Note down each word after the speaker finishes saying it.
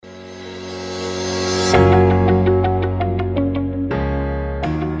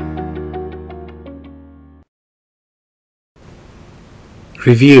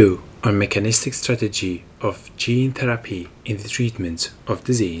Review on mechanistic strategy of gene therapy in the treatment of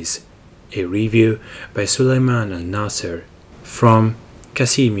disease. A review by Sulaiman Al-Nasser from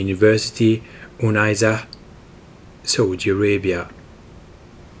Qasim University, Unayzah, Saudi Arabia.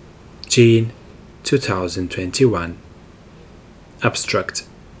 Gene 2021. Abstract.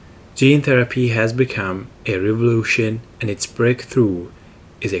 Gene therapy has become a revolution, and its breakthrough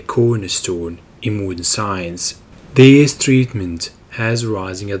is a cornerstone in modern science. This treatment has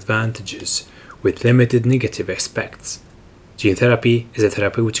rising advantages with limited negative aspects. Gene therapy is a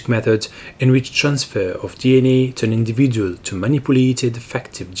therapeutic method in which transfer of DNA to an individual to manipulate a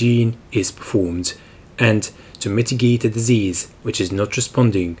defective gene is performed, and to mitigate a disease which is not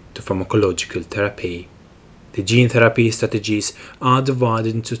responding to pharmacological therapy. The gene therapy strategies are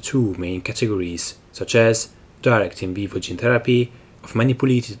divided into two main categories, such as direct in vivo gene therapy of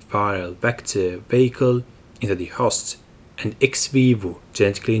manipulated viral vector vehicle into the host, and ex vivo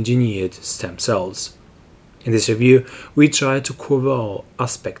genetically engineered stem cells. In this review, we try to cover all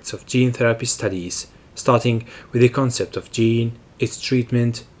aspects of gene therapy studies, starting with the concept of gene, its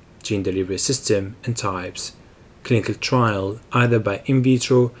treatment, gene delivery system and types, clinical trial either by in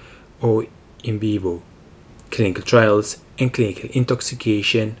vitro or in vivo, clinical trials, and clinical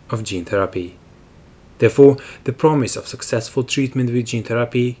intoxication of gene therapy. Therefore, the promise of successful treatment with gene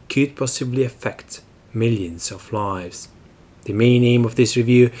therapy could possibly affect millions of lives. The main aim of this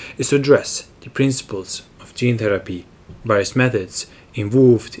review is to address the principles of gene therapy, various methods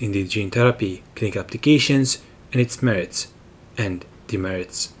involved in the gene therapy clinical applications, and its merits and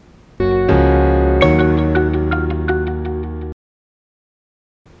demerits.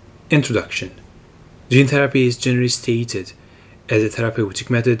 Introduction. Gene therapy is generally stated as a therapeutic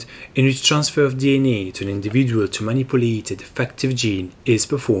method in which transfer of DNA to an individual to manipulate a defective gene is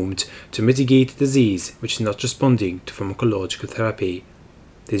performed to mitigate a disease which is not responding to pharmacological therapy.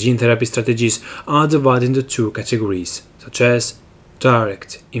 The gene therapy strategies are divided into two categories, such as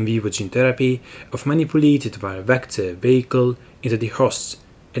direct in vivo gene therapy of manipulated viral vector vehicle into the host,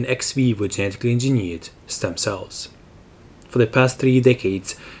 and ex vivo genetically engineered stem cells. For the past 3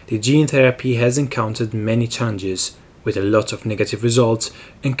 decades, the gene therapy has encountered many challenges with a lot of negative results,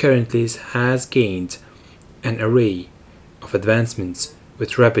 and currently has gained an array of advancements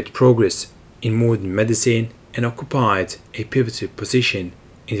with rapid progress in modern medicine and occupied a pivotal position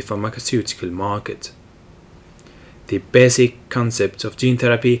in the pharmaceutical market. The basic concept of gene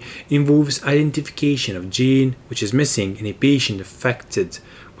therapy involves identification of gene which is missing in a patient affected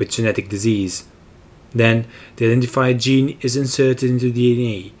with genetic disease. Then, the identified gene is inserted into the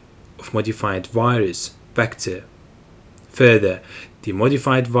DNA of modified virus vector. Further, the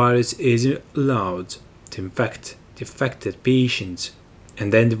modified virus is allowed to infect the affected patient,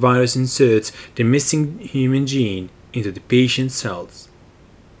 and then the virus inserts the missing human gene into the patient's cells.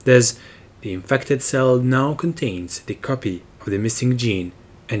 Thus, the infected cell now contains the copy of the missing gene,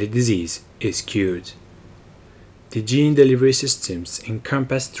 and the disease is cured. The gene delivery systems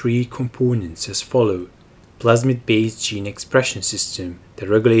encompass 3 components as follows: plasmid-based gene expression system that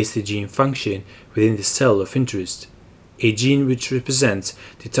regulates the gene function within the cell of interest, a gene which represents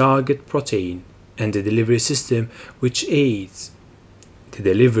the target protein, and the delivery system which aids the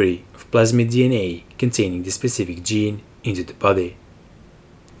delivery of plasmid DNA containing the specific gene into the body.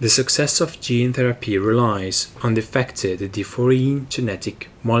 The success of gene therapy relies on the factor that the foreign genetic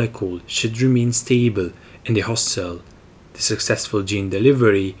molecule should remain stable in the host cell. The successful gene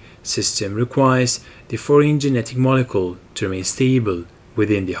delivery system requires the foreign genetic molecule to remain stable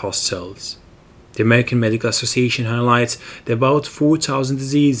within the host cells. The American Medical Association highlights that about 4,000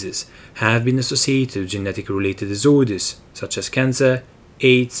 diseases have been associated with genetically related disorders such as cancer,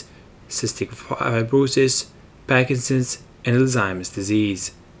 AIDS, cystic fibrosis, Parkinson's, and Alzheimer's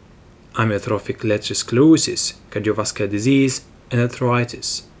disease, amyotrophic lateral sclerosis, cardiovascular disease, and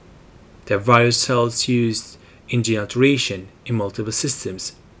arthritis. There are various cells used in gene alteration in multiple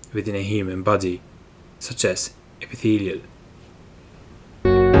systems within a human body, such as epithelial.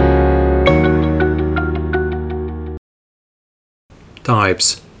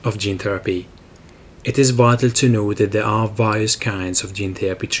 Types of gene therapy. It is vital to know that there are various kinds of gene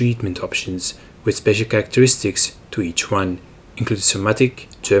therapy treatment options with special characteristics to each one, including somatic,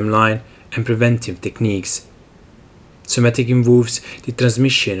 germline, and preventive techniques. Somatic involves the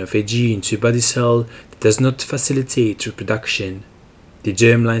transmission of a gene to a body cell that does not facilitate reproduction. The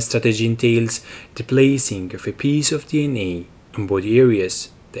germline strategy entails the placing of a piece of DNA on body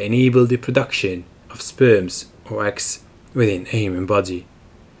areas that enable the production of sperms or eggs within a human body.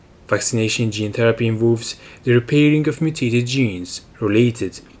 Vaccination gene therapy involves the repairing of mutated genes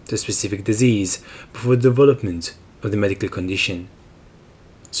related to a specific disease before the development of the medical condition.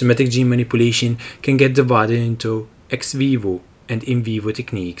 Somatic gene manipulation can get divided into ex vivo and in vivo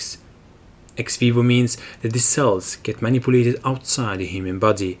techniques. Ex vivo means that the cells get manipulated outside the human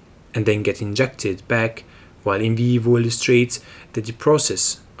body and then get injected back, while in vivo illustrates that the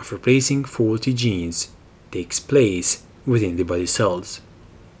process of replacing faulty genes takes place within the body cells.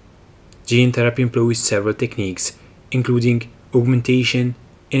 Gene therapy employs several techniques, including augmentation,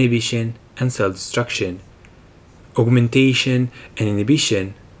 inhibition, and cell destruction. Augmentation and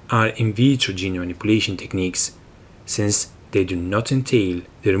inhibition are in vitro gene manipulation techniques, since they do not entail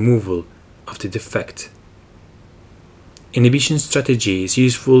the removal of the defect. Inhibition strategy is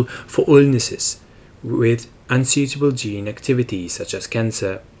useful for illnesses with unsuitable gene activity such as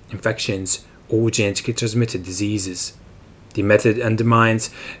cancer, infections, or genetically transmitted diseases. The method undermines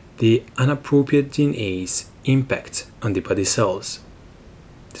the inappropriate DNA's impact on the body cells.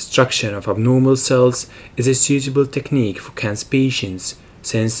 Destruction of abnormal cells is a suitable technique for cancer patients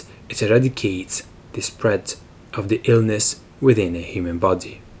since it eradicates the spread of the illness within a human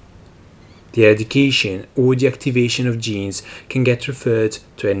body. The eradication or deactivation of genes can get referred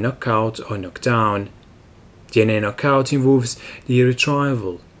to a knockout or knockdown. DNA knockout involves the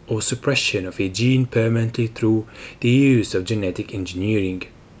retrieval or suppression of a gene permanently through the use of genetic engineering.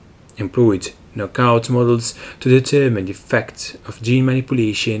 Employed knockout models to determine the effect of gene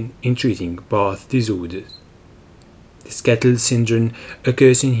manipulation in treating birth disorders. The Skeletal syndrome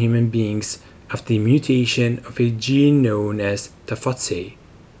occurs in human beings after the mutation of a gene known as TAFOTSE.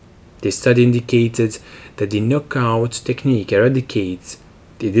 The study indicated that the knockout technique eradicates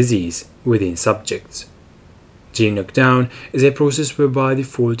the disease within subjects. Gene knockdown is a process whereby the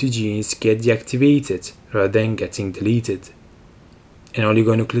faulty genes get deactivated rather than getting deleted. An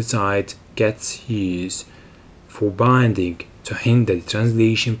oligonucleotide gets used for binding to hinder the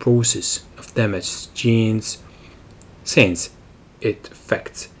translation process of damaged genes, since it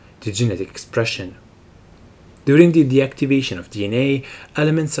affects the genetic expression. During the deactivation of DNA,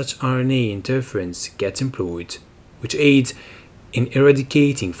 elements such as RNA interference get employed, which aid in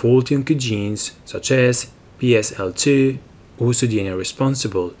eradicating faulty oncogenes such as BSL2, also DNA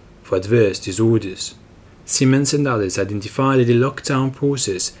responsible for adverse disorders. Simmons and others identified the lockdown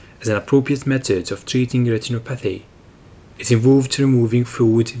process as an appropriate method of treating retinopathy. It involved removing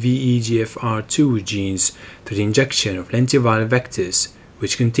flawed VEGFR2 genes through the injection of lentiviral vectors,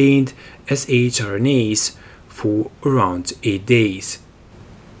 which contained shRNAs for around 8 days.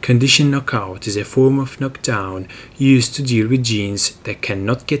 Conditioned knockout is a form of knockdown used to deal with genes that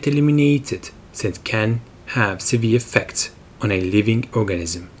cannot get eliminated since it can have severe effects on a living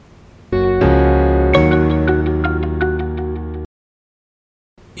organism.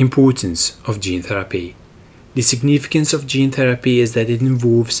 Importance of gene therapy. The significance of gene therapy is that it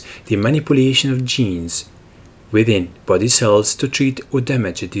involves the manipulation of genes within body cells to treat or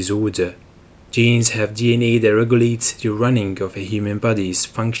damage a disorder. Genes have DNA that regulates the running of a human body's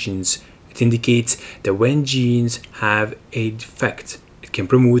functions. It indicates that when genes have a defect, it can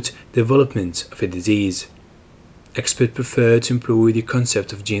promote development of a disease. Experts prefer to employ the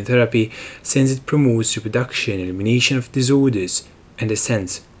concept of gene therapy since it promotes reproduction and elimination of disorders and a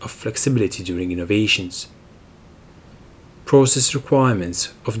sense of flexibility during innovations. Process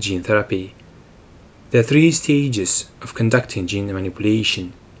requirements of gene therapy. There are 3 stages of conducting gene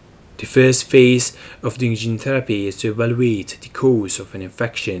manipulation. The first phase of doing gene therapy is to evaluate the cause of an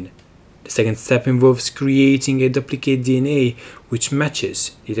infection. The second step involves creating a duplicate DNA which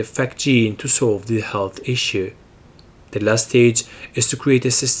matches the defect gene to solve the health issue. The last stage is to create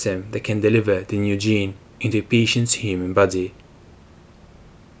a system that can deliver the new gene into a patient's human body.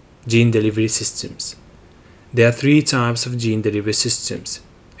 Gene delivery systems. There are 3 types of gene delivery systems,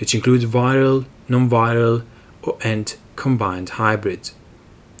 which include viral, non-viral, and combined hybrid.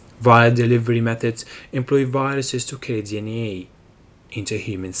 Viral delivery methods employ viruses to carry DNA into a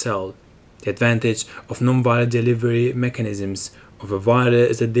human cell. The advantage of non-viral delivery mechanisms of a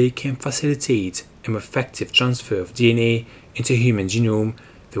virus is that they can facilitate a more effective transfer of DNA into a human genome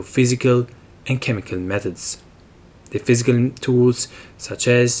through physical and chemical methods. The physical tools such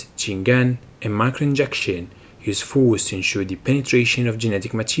as gene gun and microinjection use force to ensure the penetration of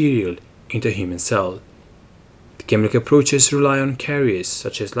genetic material into a human cell. The chemical approaches rely on carriers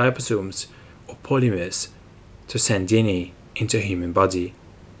such as liposomes or polymers to send DNA into a human body.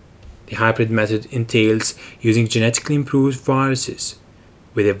 The hybrid method entails using genetically improved viruses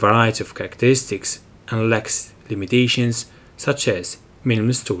with a variety of characteristics and lacks limitations such as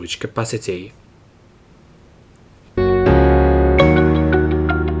minimal storage capacity.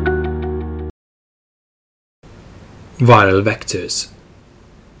 Viral vectors.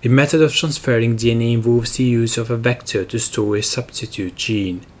 The method of transferring DNA involves the use of a vector to store a substitute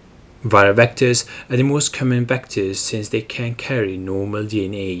gene. Viral vectors are the most common vectors since they can carry normal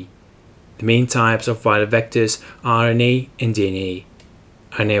DNA. The main types of viral vectors are RNA and DNA.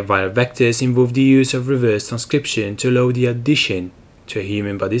 RNA viral vectors involve the use of reverse transcription to allow the addition to a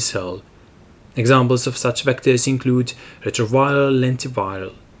human body cell. Examples of such vectors include retroviral,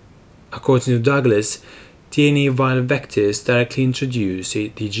 lentiviral. According to Douglas, DNA viral vectors directly introduce the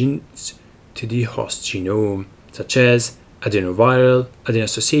genes to the host genome, such as adenoviral,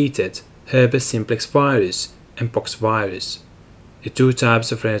 adeno-associated, herpes simplex virus, and pox virus. The two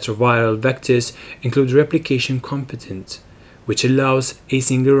types of retroviral vectors include replication competent, which allows a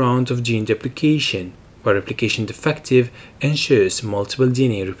single round of gene duplication, while replication defective ensures multiple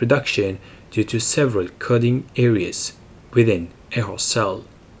DNA reproduction due to several coding areas within a host cell.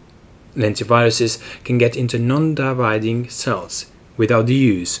 Lentiviruses can get into non-dividing cells without the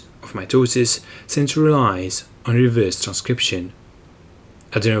use of mitosis since it relies on reverse transcription.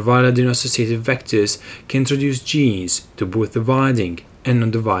 Adenoviral adeno-associated vectors can introduce genes to both dividing and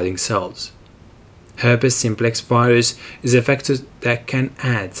non-dividing cells. Herpes simplex virus is a vector that can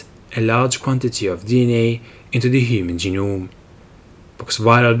add a large quantity of DNA into the human genome.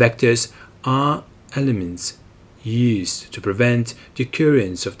 Poxviral vectors are elements used to prevent the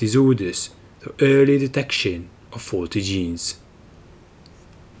occurrence of disorders through early detection of faulty genes.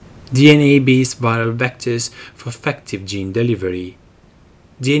 DNA-based viral vectors for effective gene delivery.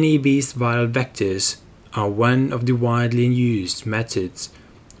 DNA-based viral vectors are one of the widely used methods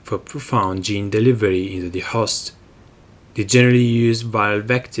for profound gene delivery into the host. The generally used viral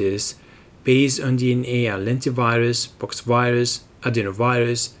vectors based on DNA are lentivirus, poxvirus,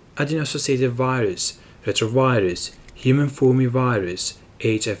 adenovirus, adeno-associated virus, retrovirus, human formyvirus,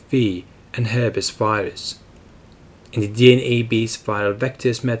 HFV, and herpes virus. In the DNA-based viral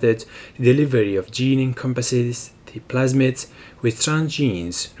vectors method, the delivery of gene encompasses the plasmids with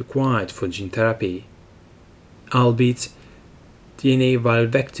transgenes required for gene therapy. Albeit, DNA viral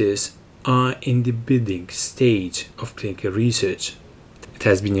vectors are in the building stage of clinical research, it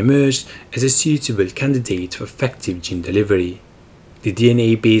has been emerged as a suitable candidate for effective gene delivery. The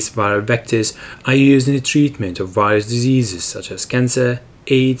DNA-based viral vectors are used in the treatment of various diseases such as cancer,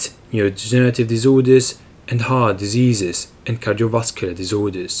 AIDS, neurodegenerative disorders, and heart diseases and cardiovascular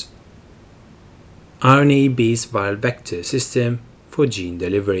disorders. RNA-based viral vector system for gene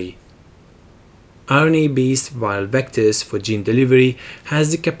delivery. RNA-based viral vectors for gene delivery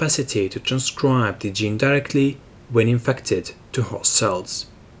has the capacity to transcribe the gene directly when infected to host cells.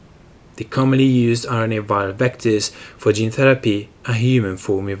 The commonly used RNA viral vectors for gene therapy are human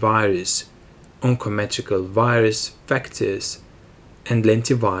formyvirus, oncometrical virus vectors, and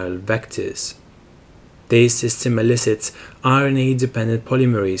lentiviral vectors. This system elicits RNA-dependent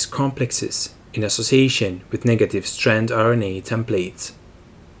polymerase complexes in association with negative strand RNA templates.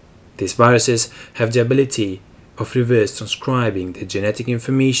 These viruses have the ability of reverse transcribing the genetic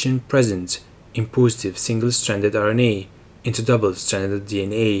information present in positive single-stranded RNA into double-stranded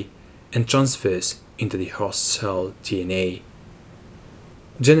DNA and transfers into the host cell DNA.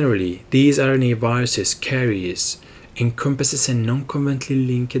 Generally, these RNA viruses carries encompasses a non-covalently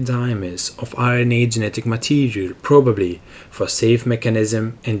linked dimers of RNA genetic material, probably for a safe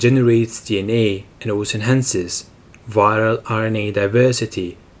mechanism, and generates DNA and also enhances viral RNA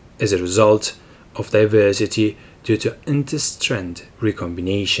diversity as a result of diversity due to interstrand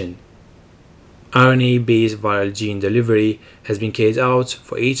recombination. RNA-based viral gene delivery has been carried out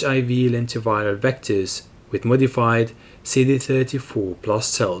for HIV lentiviral vectors with modified CD34+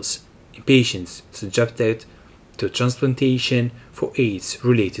 cells in patients subjected to transplantation for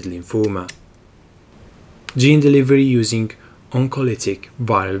AIDS-related lymphoma. Gene delivery using oncolytic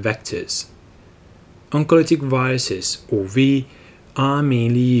viral vectors. Oncolytic viruses, OV, are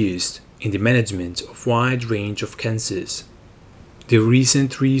mainly used in the management of a wide range of cancers. The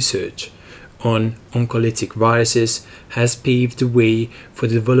recent research on oncolytic viruses has paved the way for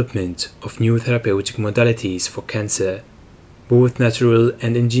the development of new therapeutic modalities for cancer. Both natural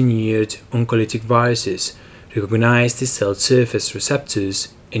and engineered oncolytic viruses recognize the cell surface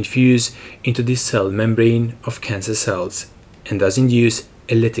receptors and fuse into the cell membrane of cancer cells and thus induce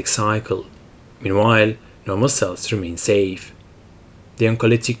a lytic cycle. Meanwhile, normal cells remain safe. The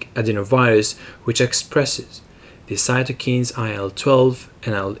oncolytic adenovirus, which expresses the cytokines IL-12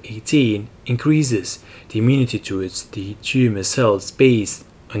 and IL-18, increases the immunity towards the tumor cells based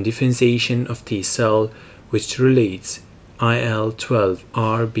on differentiation of T cell, which relates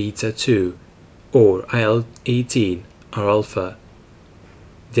IL-12R beta-2 or IL-18R alpha.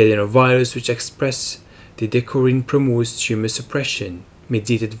 The adenovirus, which expresses the decorin, promotes tumor suppression,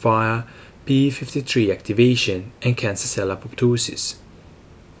 mediated via p53 activation and cancer cell apoptosis.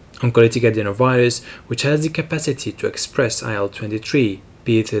 Oncolytic adenovirus, which has the capacity to express IL-23,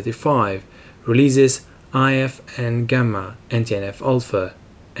 p35, releases IF and gamma anti-NF alpha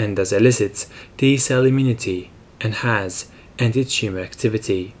and thus elicits T-cell immunity and has anti-tumor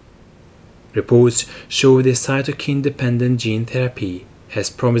activity. Reports show that cytokine-dependent gene therapy has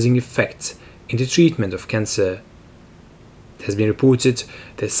promising effects in the treatment of cancer. It has been reported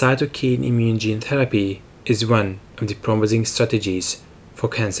that cytokine immune gene therapy is one of the promising strategies for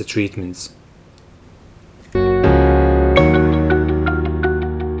cancer treatments.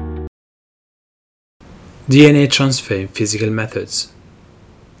 DNA transfer in physical methods.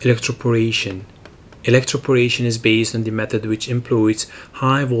 Electroporation. Electroporation is based on the method which employs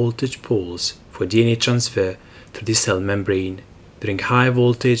high voltage poles for DNA transfer through the cell membrane. During high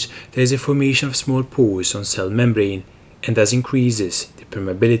voltage, there is a formation of small pores on cell membrane and thus increases the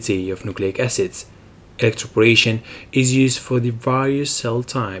permeability of nucleic acids. Electroporation is used for the various cell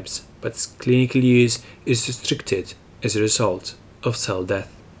types, but its clinical use is restricted as a result of cell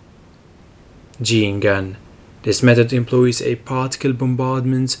death. Gene gun. This method employs a particle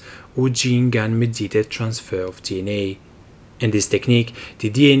bombardment or gene gun-mediated transfer of DNA. In this technique, the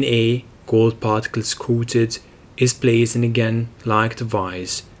DNA, gold particles coated, is placed in a gun-like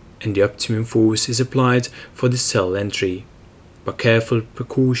device, and the optimum force is applied for the cell entry. But careful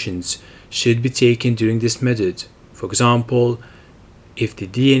precautions should be taken during this method. For example, if the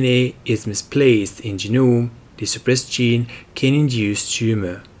DNA is misplaced in genome, the suppressed gene can induce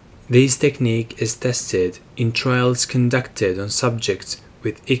tumor. This technique is tested in trials conducted on subjects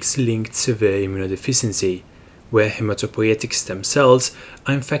with X-linked severe immunodeficiency, where hematopoietic stem cells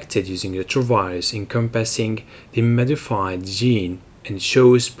are infected using retrovirus encompassing the modified gene, and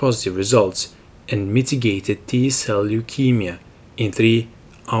shows positive results and mitigated T-cell leukemia in 3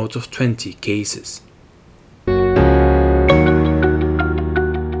 out of 20 cases.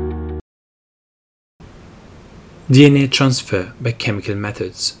 DNA transfer by chemical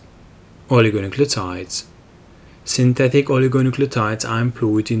methods. Oligonucleotides. Synthetic oligonucleotides are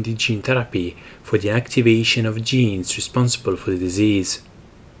employed in the gene therapy for the activation of genes responsible for the disease.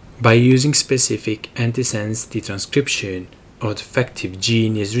 By using specific antisense, the transcription of the defective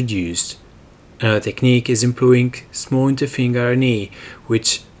gene is reduced. Another technique is employing small interfering RNA,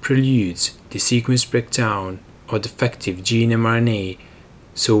 which preludes the sequence breakdown of defective gene mRNA,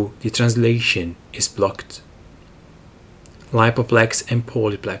 so the translation is blocked. Lipoplex and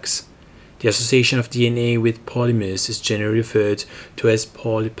polyplex. The association of DNA with polymers is generally referred to as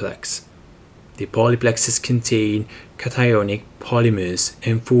polyplex. The polyplexes contain cationic polymers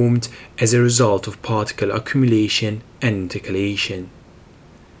and formed as a result of particle accumulation and intercalation.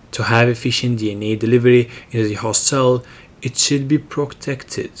 To have efficient DNA delivery into the host cell, it should be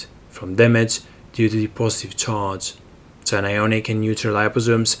protected from damage due to the positive charge. So anionic and neutral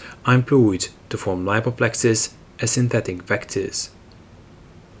liposomes are employed to form lipoplexes as synthetic vectors.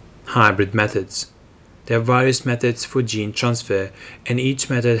 Hybrid methods. There are various methods for gene transfer, and each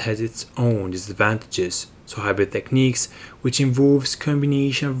method has its own disadvantages, so hybrid techniques, which involves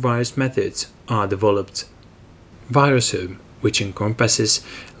combination of various methods, are developed. Virosome, which encompasses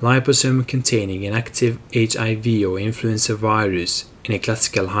liposome containing an active HIV or influenza virus in a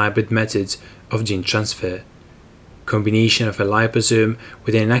classical hybrid method of gene transfer. Combination of a liposome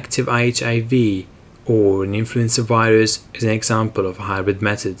with an active HIV or an influenza virus is an example of a hybrid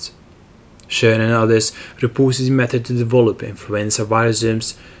method. Schön and others reported the method to develop influenza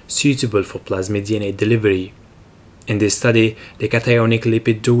virosomes suitable for plasmid DNA delivery. In this study, the cationic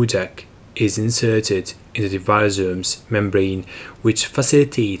lipid DODAC is inserted into the virosome's membrane, which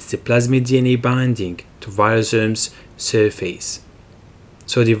facilitates the plasmid DNA binding to virosome's surface.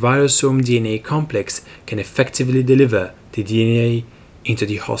 So the virosome DNA complex can effectively deliver the DNA into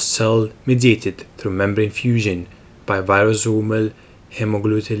the host cell mediated through membrane fusion by virosomal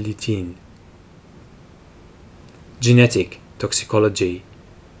hemagglutinin. Genetic toxicology.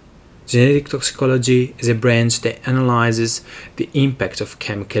 Genetic toxicology is a branch that analyzes the impact of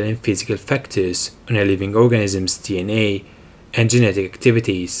chemical and physical factors on a living organism's DNA and genetic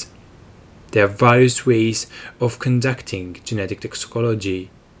activities. There are various ways of conducting genetic toxicology.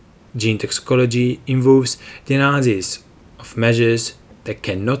 Gene toxicology involves the analysis of measures that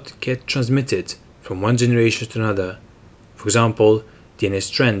cannot get transmitted from one generation to another, for example, DNA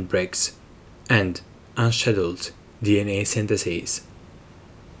strand breaks and unscheduled DNA synthesis.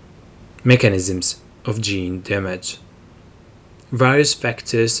 Mechanisms of gene damage. Various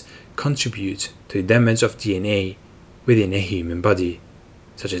factors contribute to the damage of DNA within a human body,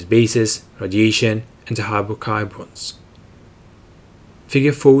 such as bases, radiation, and hydrocarbons.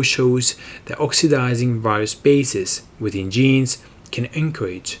 Figure 4 shows that oxidizing virus bases within genes can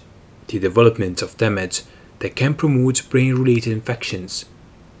encourage the development of damage that can promote brain-related infections.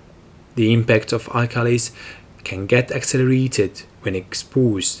 The impact of alkalis can get accelerated when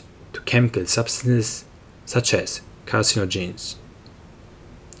exposed to chemical substances such as carcinogens.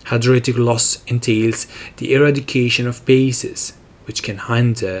 Hydrolytic loss entails the eradication of bases which can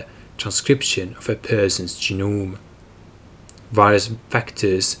hinder transcription of a person's genome. Various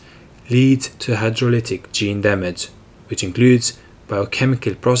factors lead to hydrolytic gene damage, which includes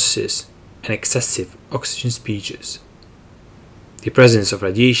biochemical processes and excessive oxygen species. The presence of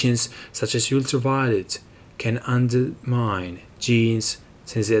radiations such as ultraviolet can undermine genes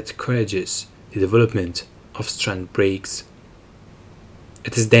since it encourages the development of strand breaks.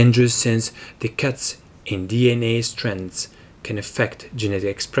 It is dangerous since the cuts in DNA strands can affect genetic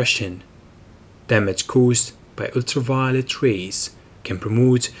expression. Damage caused by ultraviolet rays can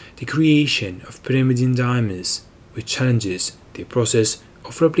promote the creation of pyrimidine dimers, which challenges the process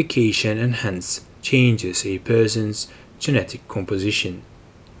of replication and hence changes a person's genetic composition.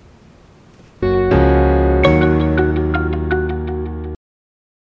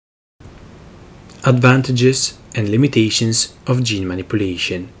 Advantages and limitations of gene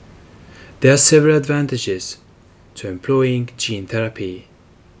manipulation. There are several advantages to employing gene therapy.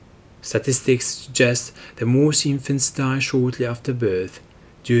 Statistics suggest that most infants die shortly after birth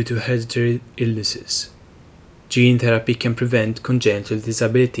due to hereditary illnesses. Gene therapy can prevent congenital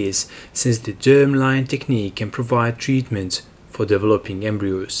disabilities since the germline technique can provide treatment for developing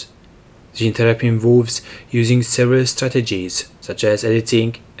embryos. Gene therapy involves using several strategies such as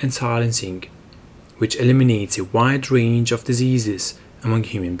editing and silencing, which eliminates a wide range of diseases among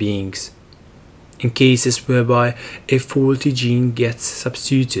human beings. In cases whereby a faulty gene gets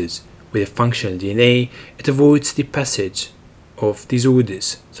substituted with a functional DNA, it avoids the passage of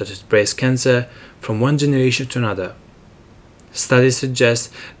disorders such as breast cancer from one generation to another. Studies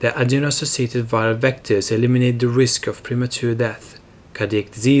suggest that adeno-associated viral vectors eliminate the risk of premature death,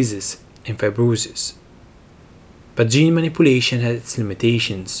 cardiac diseases, and fibrosis. But gene manipulation has its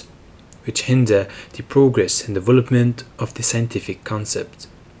limitations, which hinder the progress and development of the scientific concept.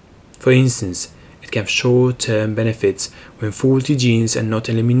 For instance, it can have short-term benefits when faulty genes are not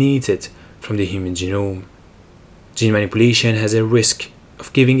eliminated from the human genome. Gene manipulation has a risk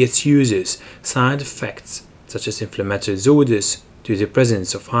of giving its users side effects such as inflammatory disorders due to the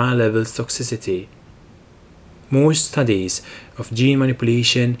presence of high levels of toxicity. Most studies of gene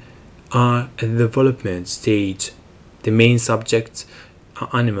manipulation are at the development stage. The main subjects are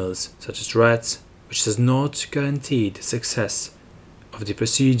animals such as rats, which does not guarantee the success of the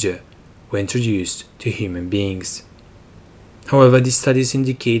procedure when introduced to human beings. However, these studies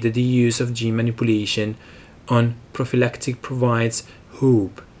indicate that the use of gene manipulation on prophylactic provides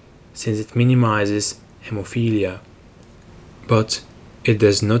hope since it minimizes hemophilia. But it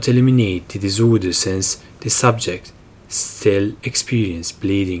does not eliminate the disorder since the subject still experiences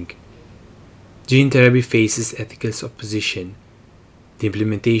bleeding. Gene therapy faces ethical opposition. The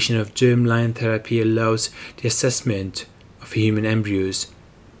implementation of germline therapy allows the assessment of human embryos,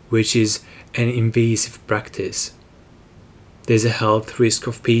 which is an invasive practice. There is a health risk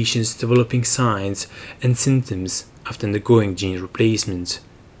of patients developing signs and symptoms after undergoing gene replacement.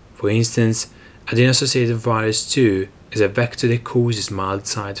 For instance, adeno-associated virus 2 is a vector that causes mild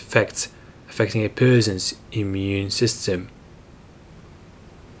side effects affecting a person's immune system.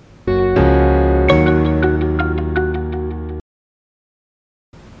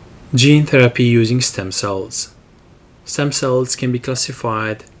 Gene therapy using stem cells. Stem cells can be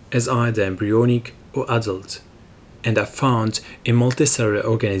classified as either embryonic or adult and are found in multicellular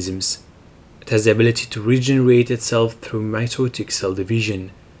organisms. It has the ability to regenerate itself through mitotic cell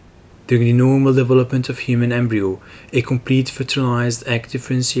division. During the normal development of human embryo, a complete fertilized egg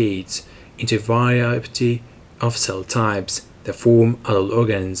differentiates into a variety of cell types that form adult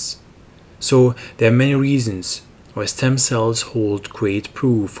organs. So there are many reasons why stem cells hold great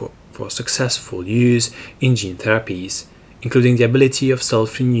proof for successful use in gene therapies, including the ability of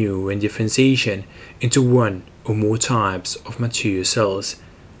self-renewal and differentiation into one or more types of mature cells,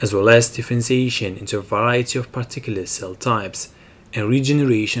 as well as differentiation into a variety of particular cell types, and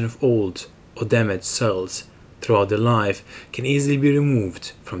regeneration of old or damaged cells throughout their life can easily be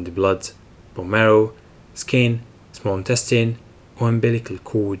removed from the blood, bone marrow, skin, small intestine, or umbilical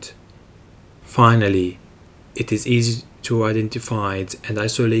cord. Finally, it is easy to identify and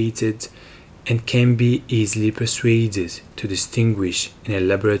isolated and can be easily persuaded to distinguish in a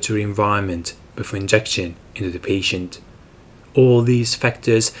laboratory environment before injection into the patient. All these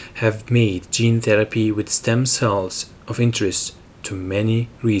factors have made gene therapy with stem cells of interest to many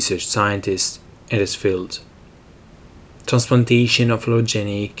research scientists in this field. Transplantation of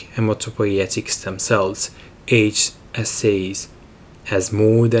allogenic hematopoietic stem cells, HSCs, has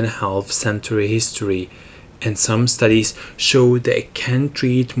more than a half-century history, and some studies show that it can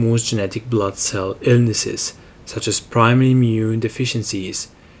treat most genetic blood cell illnesses such as primary immune deficiencies,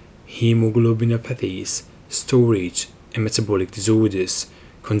 hemoglobinopathies, storage and metabolic disorders,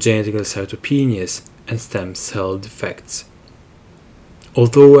 congenital cytopenias, and stem cell defects.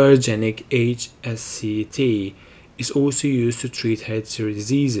 Although allogenic HSCT is also used to treat hereditary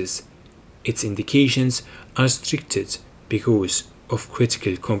diseases, its indications are restricted because of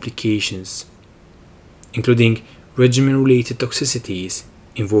critical complications, including regimen-related toxicities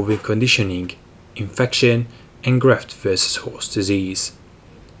involving conditioning, infection, and graft-versus-host disease.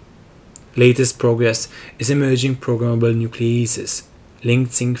 Latest progress is emerging programmable nucleases,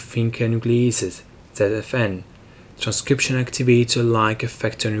 linked zinc finger nucleases, ZFN, transcription activator-like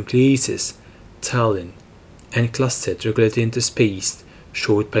effector nucleases, TALEN, and clustered regulatory interspaced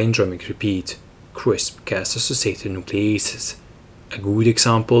short palindromic repeat, CRISPR-Cas-associated nucleases, are good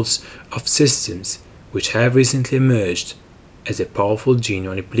examples of systems which have recently emerged as a powerful gene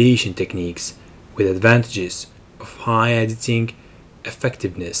manipulation techniques with advantages of high editing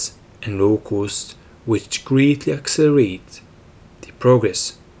effectiveness and low cost, which greatly accelerate the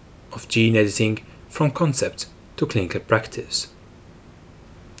progress of gene editing from concept to clinical practice.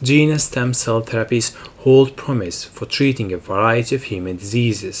 Gene and stem cell therapies hold promise for treating a variety of human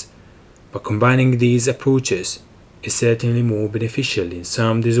diseases, but combining these approaches is certainly more beneficial in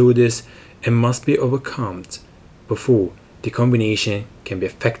some disorders and must be overcome before the combination can be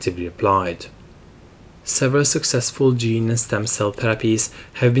effectively applied. Several successful gene and stem cell therapies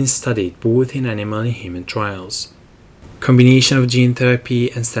have been studied both in animal and human trials. Combination of gene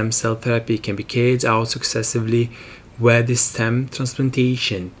therapy and stem cell therapy can be carried out successively where the stem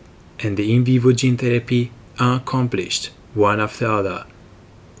transplantation and the in vivo gene therapy are accomplished one after the other,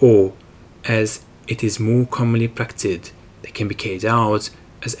 or, as it is more commonly practiced, they can be carried out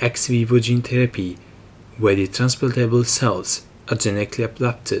as ex vivo gene therapy, where the transplantable cells are genetically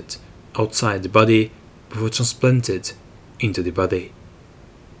adapted outside the body before transplanted into the body.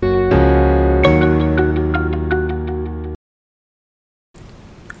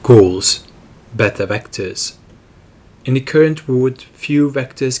 Goals: beta vectors. In the current world, few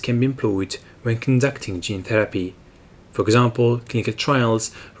vectors can be employed when conducting gene therapy. For example, clinical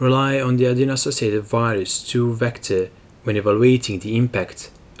trials rely on the adeno-associated virus 2 vector when evaluating the impact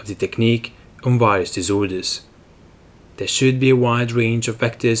of the technique on various disorders. There should be a wide range of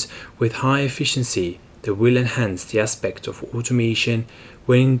vectors with high efficiency that will enhance the aspect of automation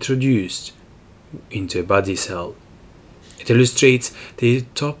when introduced into a body cell. It illustrates that the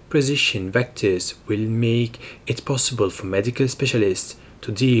top precision vectors will make it possible for medical specialists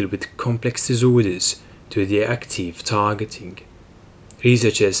to deal with complex disorders through their active targeting.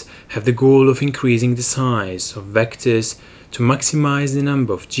 Researchers have the goal of increasing the size of vectors to maximize the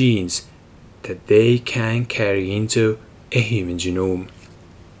number of genes that they can carry into a human genome.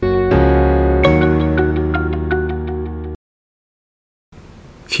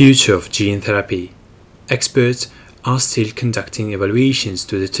 Future of gene therapy. Experts are still conducting evaluations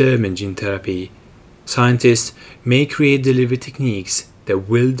to determine gene therapy. Scientists may create delivery techniques that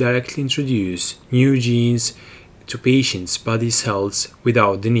will directly introduce new genes to patients' body cells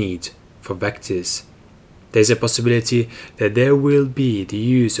without the need for vectors. There is a possibility that there will be the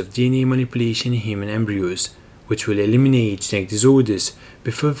use of DNA manipulation in human embryos, which will eliminate genetic disorders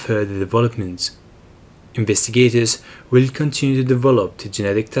before further development. Investigators will continue to develop the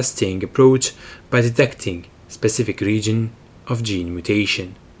genetic testing approach by detecting specific region of gene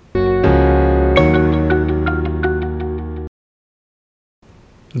mutation.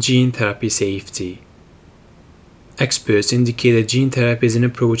 Gene therapy safety. Experts indicate that gene therapy is an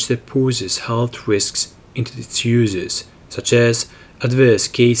approach that poses health risks into its users, such as adverse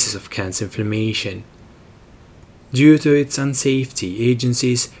cases of cancer inflammation. Due to its unsafety,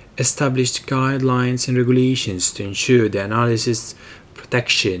 agencies established guidelines and regulations to ensure the analysis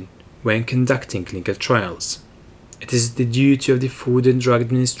protection when conducting clinical trials. It is the duty of the Food and Drug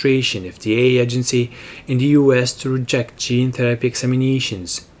Administration (FDA) agency in the US to reject gene therapy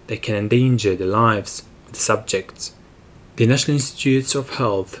examinations that can endanger the lives of the subjects. The National Institutes of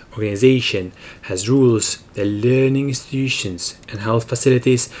Health organization has rules that learning institutions and health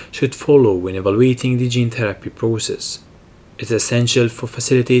facilities should follow when evaluating the gene therapy process. It is essential for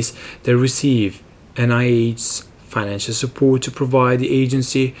facilities that receive NIH's financial support to provide the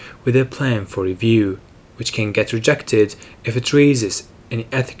agency with a plan for review, which can get rejected if it raises any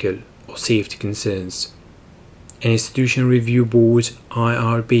ethical or safety concerns. An Institution Review Board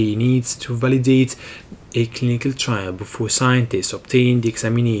 (IRB) needs to validate a clinical trial before scientists obtain the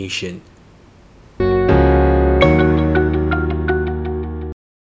examination.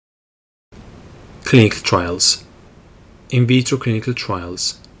 Clinical trials. In vitro clinical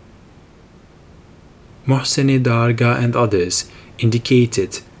trials. Mohseni Dargah and others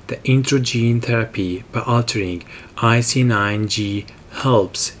indicated that introgene therapy by altering IC9G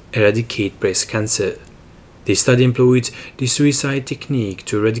helps eradicate breast cancer. The study employed the suicide technique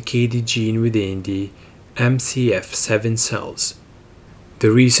to eradicate the gene within the MCF7 cells.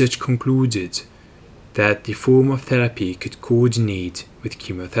 The research concluded that the form of therapy could coordinate with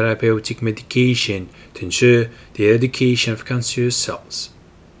chemotherapeutic medication to ensure the eradication of cancerous cells.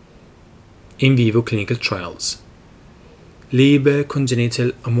 In vivo clinical trials. Leber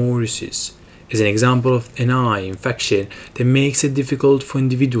congenital amaurosis is an example of an eye infection that makes it difficult for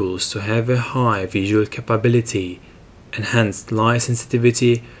individuals to have a high visual capability, enhanced light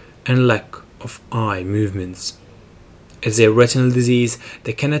sensitivity, and lack of eye movements. It's a retinal disease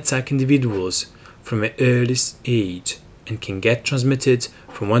that can attack individuals from an early age and can get transmitted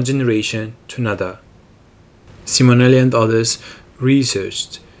from one generation to another. Simonelli and others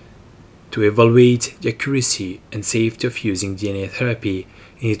researched to evaluate the accuracy and safety of using DNA therapy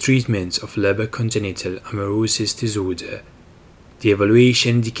in the treatment of Leber congenital amaurosis disorder. The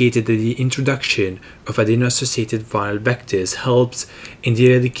evaluation indicated that the introduction of adeno-associated viral vectors helps in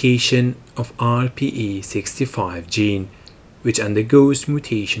the eradication of RPE65 gene, which undergoes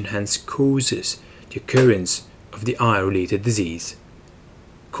mutation, hence causes the occurrence of the eye-related disease.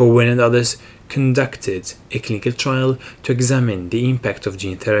 Cohen and others conducted a clinical trial to examine the impact of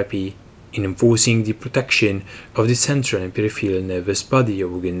gene therapy in enforcing the protection of the central and peripheral nervous body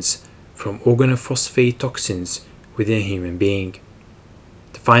organs from organophosphate toxins within a human being.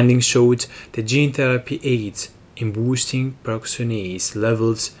 The findings showed that gene therapy aids in boosting peroxygenase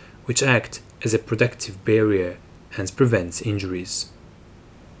levels, which act as a protective barrier, hence prevents injuries.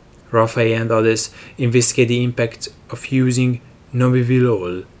 Raffaele and others investigate the impact of using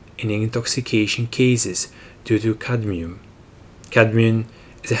nobivolol in intoxication cases due to cadmium. Cadmium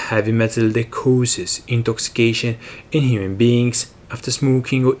is a heavy metal that causes intoxication in human beings after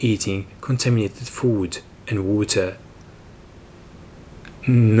smoking or eating contaminated food and water.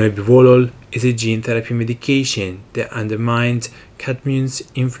 Nobivolol is a gene therapy medication that undermined cadmium's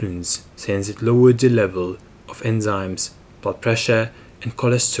influence since it lowered the level of enzymes, blood pressure, and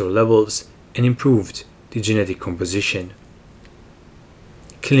cholesterol levels and improved the genetic composition.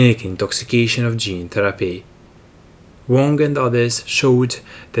 Clinical intoxication of gene therapy. Wong and others showed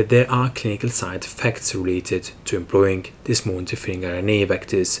that there are clinical side effects related to employing these non-interfering RNA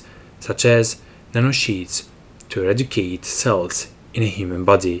vectors, such as nanosheets, to eradicate cells in a human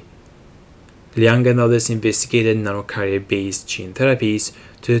body. Liang and others investigated nanocarrier-based gene therapies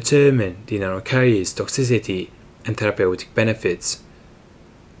to determine the nanocarrier's toxicity and therapeutic benefits.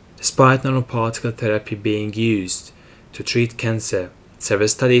 Despite nanoparticle therapy being used to treat cancer, several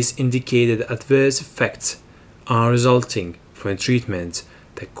studies indicated that adverse effects are resulting from a treatment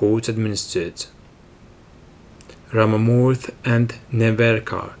that got administered. Ramamurth and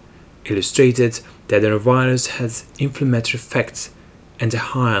Neverkar illustrated that adenovirus has inflammatory effects and a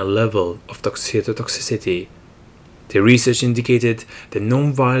higher level of cytotoxicity. The research indicated that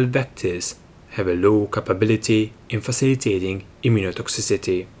non-viral vectors have a low capability in facilitating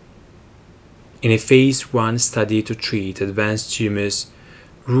immunotoxicity. In a phase 1 study to treat advanced tumors,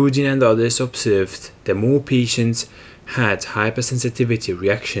 Rudin and others observed that more patients had hypersensitivity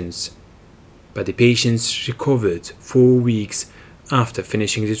reactions, but the patients recovered 4 weeks after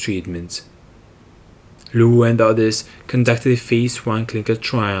finishing the treatment. Lu and others conducted a phase 1 clinical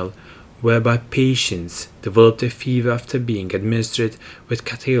trial whereby patients developed a fever after being administered with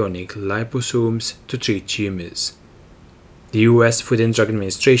cationic liposomes to treat tumors. The US Food and Drug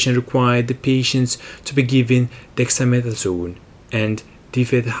Administration required the patients to be given dexamethasone and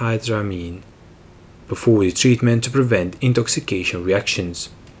diphenhydramine before the treatment to prevent intoxication reactions.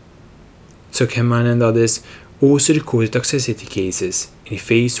 Zuckerman and others also recorded toxicity cases in a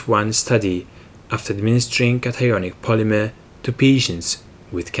phase 1 study after administering cationic polymer to patients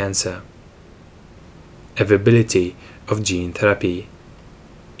with cancer. Availability of gene therapy.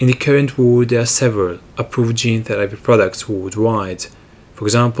 In the current world, there are several approved gene therapy products worldwide, for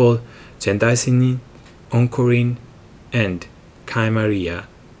example, Gendiazinine, Oncorin, and Kymriah,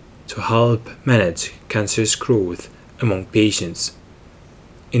 to help manage cancerous growth among patients.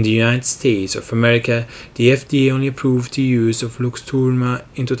 In the United States of America, the FDA only approved the use of Luxturna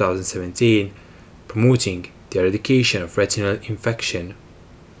in 2017, promoting the eradication of retinal infection.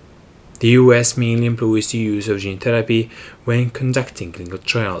 The US mainly employs the use of gene therapy when conducting clinical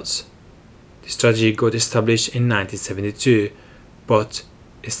trials. The strategy got established in 1972, but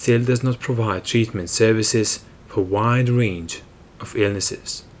it still does not provide treatment services for a wide range of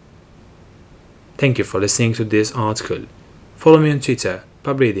illnesses. Thank you for listening to this article. Follow me on Twitter,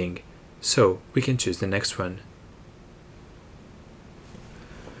 PubReading, so we can choose the next one.